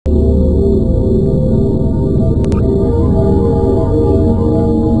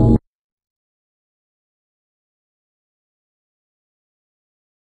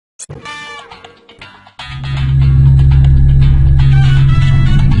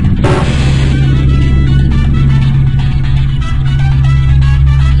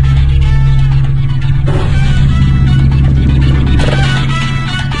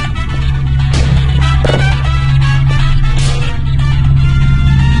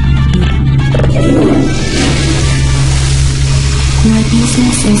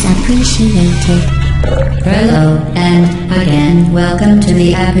business is appreciated. Hello, and again, welcome to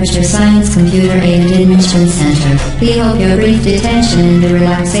the Aperture Science Computer Aided Enrichment Center. We hope your brief detention in the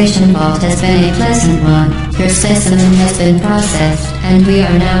relaxation vault has been a pleasant one. Your specimen has been processed, and we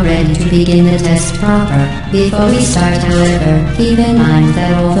are now ready to begin the test proper. Before we start, however, keep in mind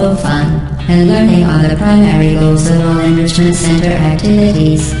that although fun and learning are the primary goals of all enrichment center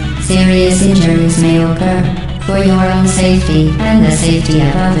activities, serious injuries may occur. For your own safety and the safety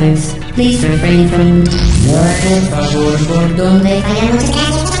of others, please refrain from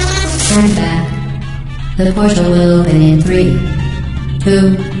Stand back. The portal will open in 3,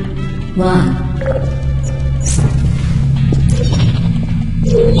 2, 1.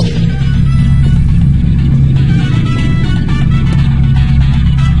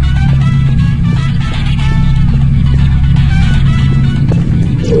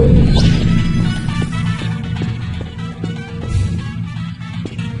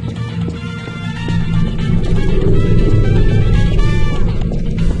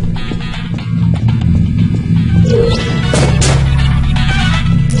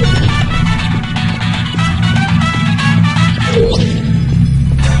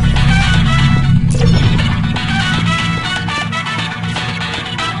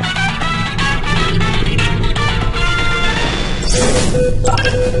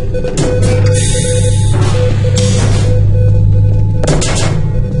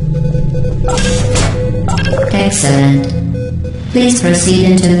 Excellent. Please proceed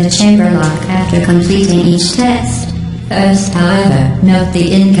into the chamber lock after completing each test. First, however, note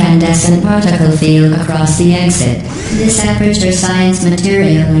the incandescent particle field across the exit. This Aperture Science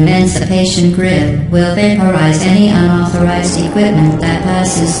Material Emancipation Grid will vaporize any unauthorized equipment that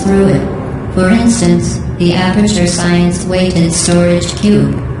passes through it. For instance, the Aperture Science Weighted Storage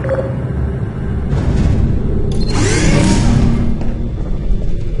Cube.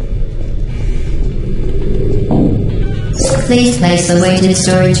 Please place the weighted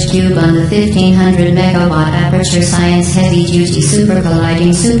storage cube on the 1500 megawatt Aperture Science Heavy Duty Super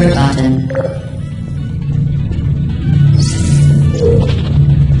Colliding Super Button.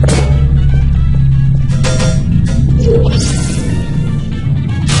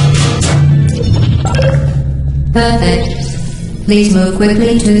 Perfect. Please move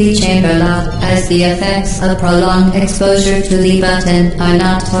quickly to the chamber lock, as the effects of prolonged exposure to the button are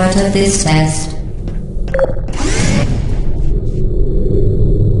not part of this test.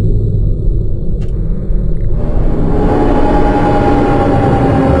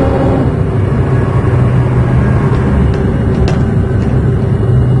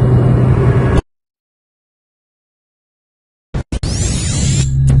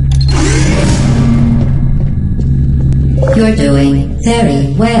 You're doing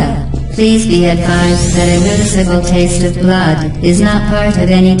very well. Please be advised that a noticeable taste of blood is not part of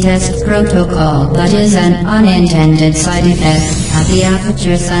any test protocol, but is an unintended side effect of the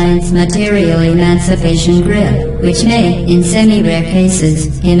Aperture Science Material Emancipation Grid, which may, in semi-rare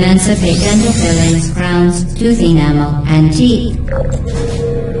cases, emancipate dental fillings, crowns, tooth enamel, and teeth.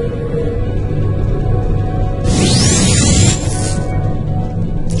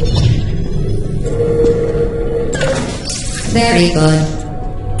 Very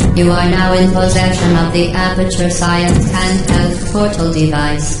good. You are now in possession of the Aperture Science handheld portal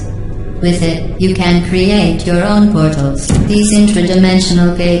device. With it, you can create your own portals. These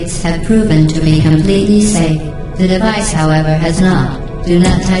intradimensional gates have proven to be completely safe. The device, however, has not. Do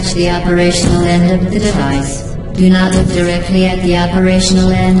not touch the operational end of the device. Do not look directly at the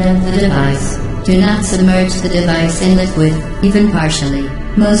operational end of the device. Do not submerge the device in liquid, even partially.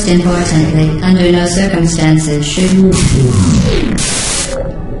 Most importantly, under no circumstances should you...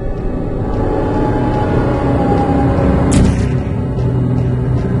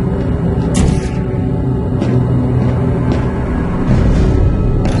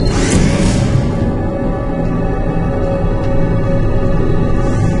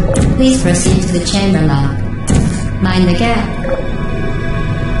 Please proceed to the chamber lock. Mind the gap.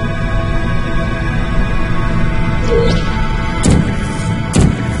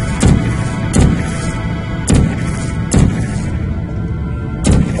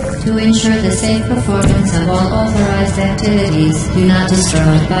 To ensure the safe performance of all authorized activities, do not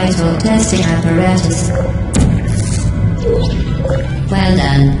destroy vital testing apparatus. Well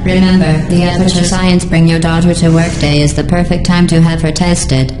done. Remember, the Aperture Science Bring Your Daughter to Work Day is the perfect time to have her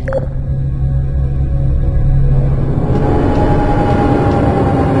tested.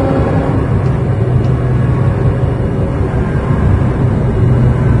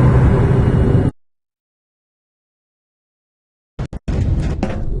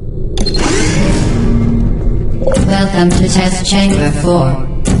 Well Welcome to test chamber 4.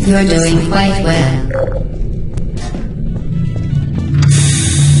 You're doing quite well.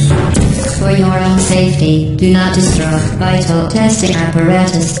 For your own safety, do not destroy vital testing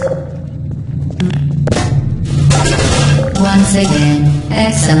apparatus. Once again,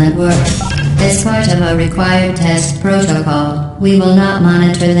 excellent work. As part of a required test protocol, we will not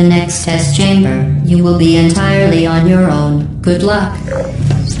monitor the next test chamber. You will be entirely on your own. Good luck.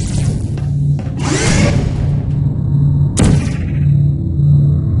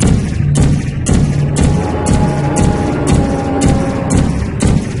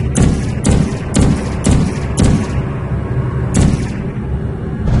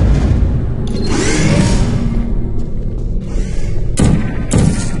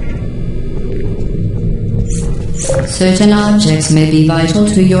 Certain objects may be vital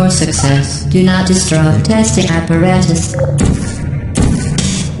to your success. Do not destroy testing apparatus.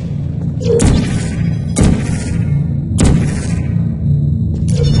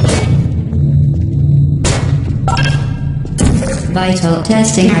 Vital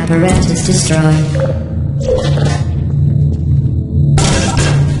testing apparatus destroyed.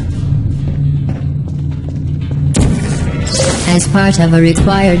 As part of a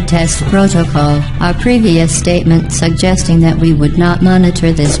required test protocol, our previous statement suggesting that we would not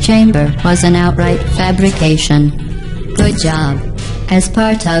monitor this chamber was an outright fabrication. Good job. As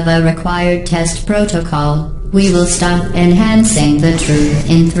part of a required test protocol, we will stop enhancing the truth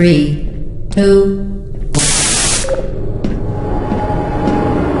in 3, 2,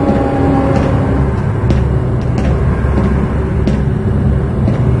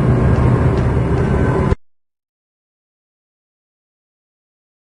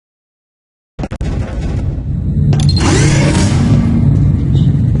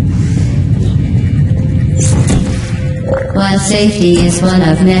 While safety is one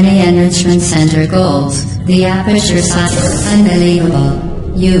of many enrichment center goals, the aperture size is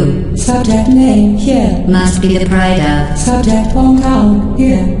unbelievable. You, Subject name here. must be the pride of. Subject hometown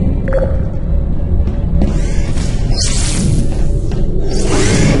here.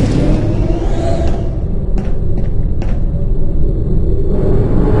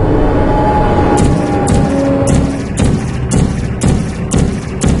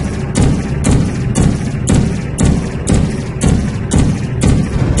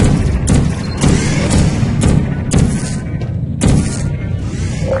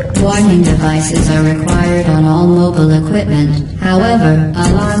 Warning devices are required on all mobile equipment. However,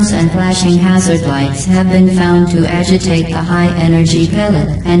 alarms and flashing hazard lights have been found to agitate the high-energy pellet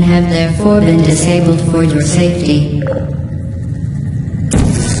and have therefore been disabled for your safety.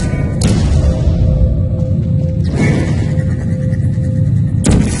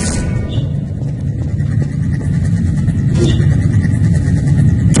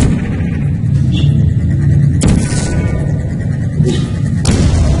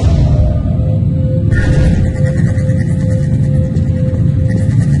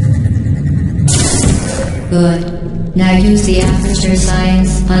 Good. Now use the aperture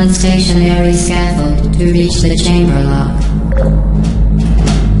science unstationary scaffold to reach the chamber lock.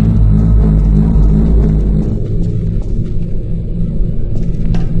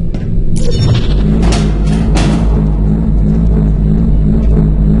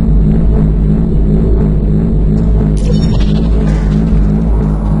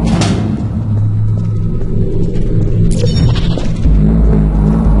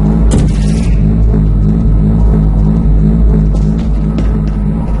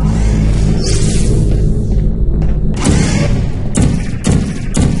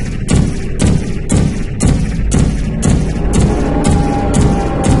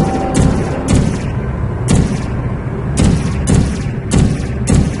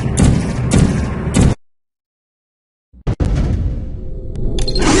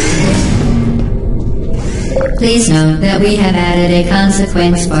 Please note that we have added a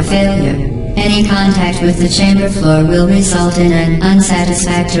consequence for failure. Any contact with the chamber floor will result in an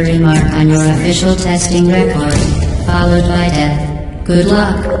unsatisfactory mark on your official testing record, followed by death. Good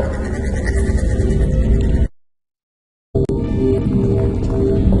luck.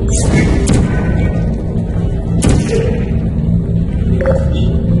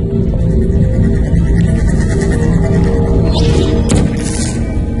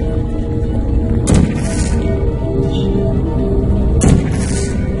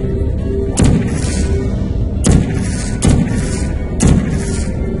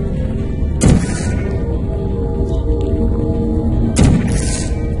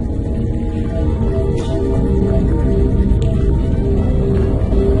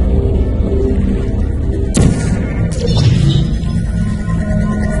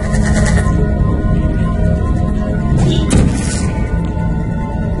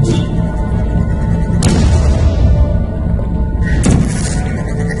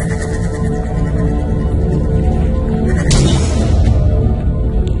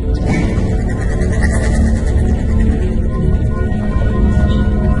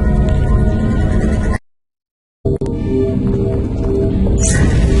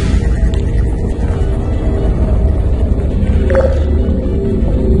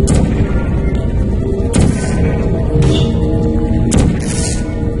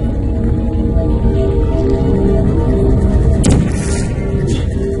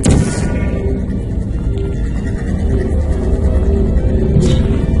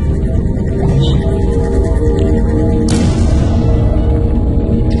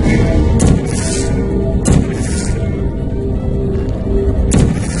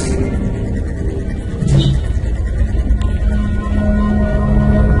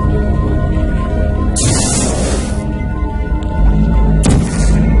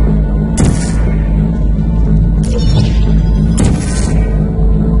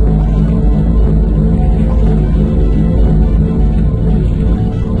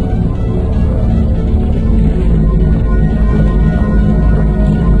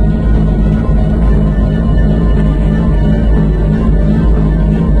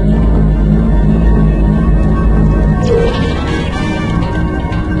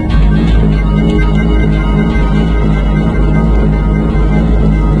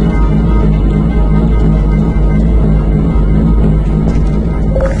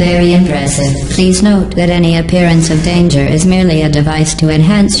 Very impressive. Please note that any appearance of danger is merely a device to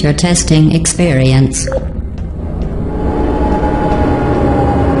enhance your testing experience.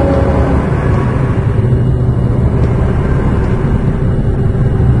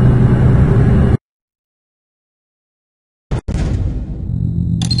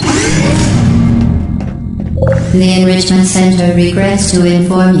 The Enrichment Center regrets to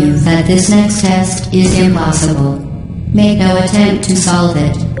inform you that this next test is impossible. Make no attempt to solve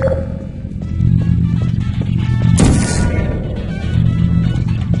it.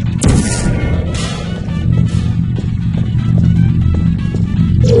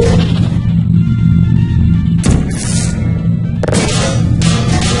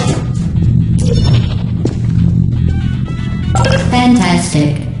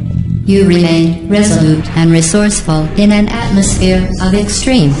 Fantastic. You remain resolute and resourceful in an atmosphere of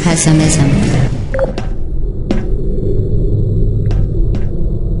extreme pessimism.